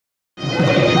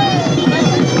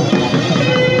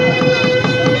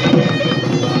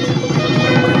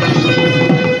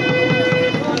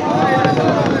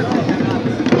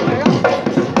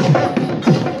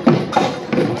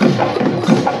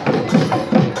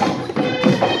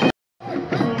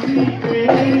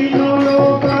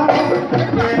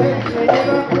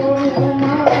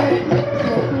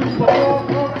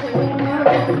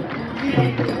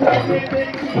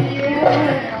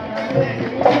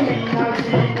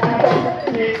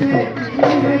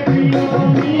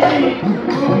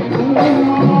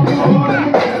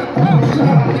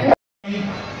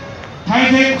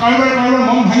কাৰোবাৰ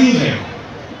মন ভাঙি যায়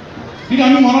কিন্তু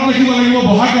আমি মনত ৰাখিব লাগিব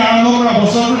বহাগে আৰম্ভ কৰা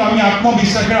বছৰটোত আমি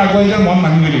আত্মবিশ্বাসেৰে আগুৱাই যোৱাৰ মন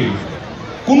ভাঙিব লাগিব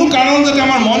কোনো কাৰণত যাতে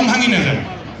আমাৰ মন ভাঙি নাযায়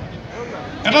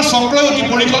এটা চক্ৰই অতি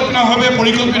পৰিকল্পিতভাৱে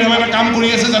এটা কাম কৰি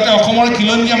আছে যাতে অসমৰ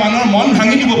খিলঞ্জীয়া মানুহৰ মন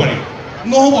ভাঙি দিব পাৰে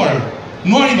নহ'ব আৰু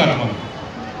নোৱাৰিবা তোমাক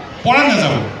পৰা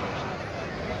নাযাব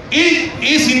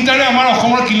এই চিন্তাৰে আমাৰ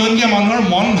অসমৰ খিলঞ্জীয়া মানুহৰ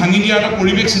মন ভাঙি দিয়া এটা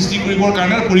পৰিৱেশ সৃষ্টি কৰিবৰ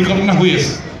কাৰণে পৰিকল্পনা হৈ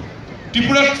আছে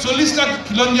ত্ৰিপুৰাত 40 লাখ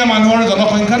খিলঞ্জীয়া মানুহৰ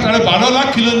জনসংখ্যা তাৰে 12 লাখ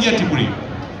খিলঞ্জীয়া ত্ৰিপুৰী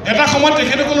এটা সময়ত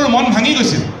তেখেতসকলৰ মন ভাঙি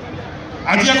গৈছিল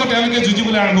আজি আকৌ তেওঁলোকে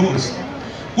যুঁজিবলৈ আৰম্ভ কৰিছে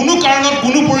কোনো কাৰণত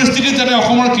কোনো পৰিস্থিতিত যাতে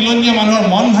অসমৰ খিলঞ্জীয়া মানুহৰ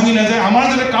মন ভাঙি নাযায় আমাৰ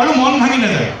যাতে কাৰো মন ভাঙি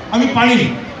নাযায় আমি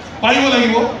পাৰিব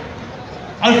লাগিব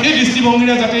আৰু সেই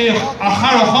দৃষ্টিভংগীৰে যাতে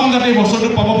আশাৰ অসম যাতে বছৰটো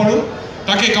পাব পাৰোঁ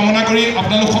তাকে কামনা কৰি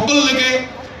আপোনালোক সকলোলৈকে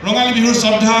ৰঙালী বিহুৰ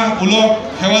শ্ৰদ্ধা ওলগ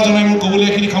সেৱা জনাই মোৰ ক'বলৈ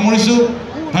এইখিনি সামৰিছোঁ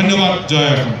ধন্যবাদ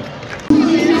জয় অসম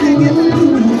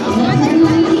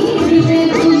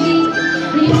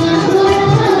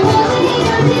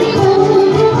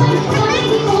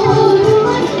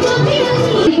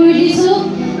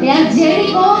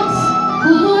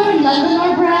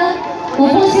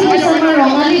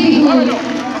ৰঙালী বিহু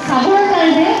চাবৰ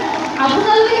কাৰণে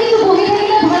আপোনালোকে কিন্তু বহি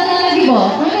থাকিলে ভাল নালাগিব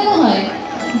হয়নে নহয়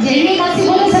জেৰি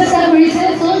নাচিবলৈ চেষ্টা কৰিছে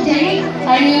চ' Jerry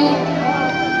are you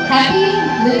happy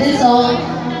with this song?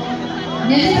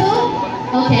 Beautiful?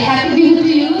 Okay, happy Bihu to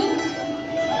you. You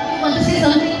want to say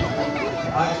something?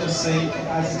 I just say,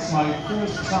 as it's my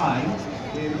first time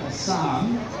in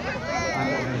Assam, and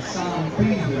in Assam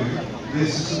Bihu,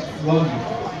 this is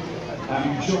wonderful. I'm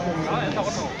enjoying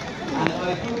this, and I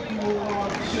hope you all are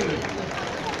too.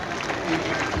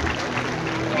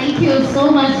 Thank you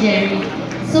so much, Jerry.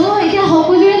 So, এতিয়া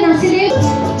সকলোৱে নাচিলে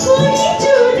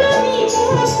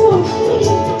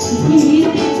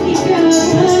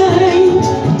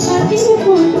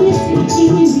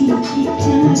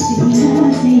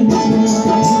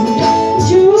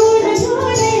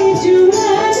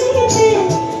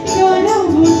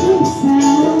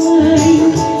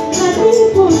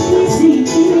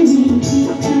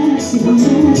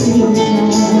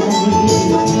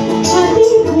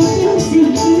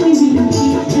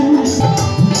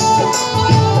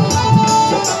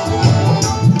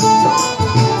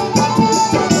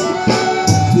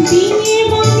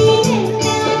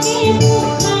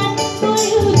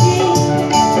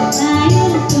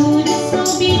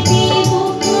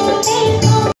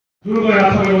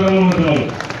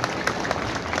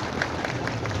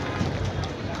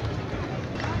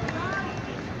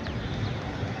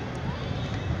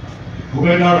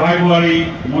ভূপেন্দ্ৰৰ ভাই বোৱাৰী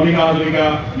মণিকা হাজৰিকা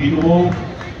গীতবৌ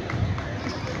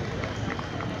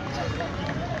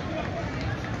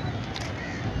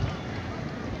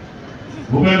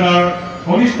ভূপেন্দ্ৰৰ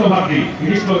কনিষ্ঠ ভাতৃ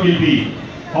বিশিষ্ট শিল্পী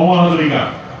সমৰ হাজৰিকা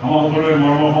আমাৰ সকলোৰে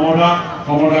মৰমৰ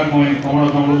সমৰদাক মই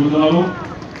সমৰক অনুৰোধ জনালোঁ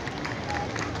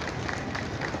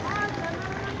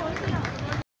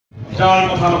যাৰ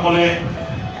কথা নকলে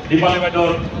দীপালী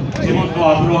বাইদেউৰ জীৱনটো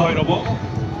আধৰুৱা হৈ ৰ'ব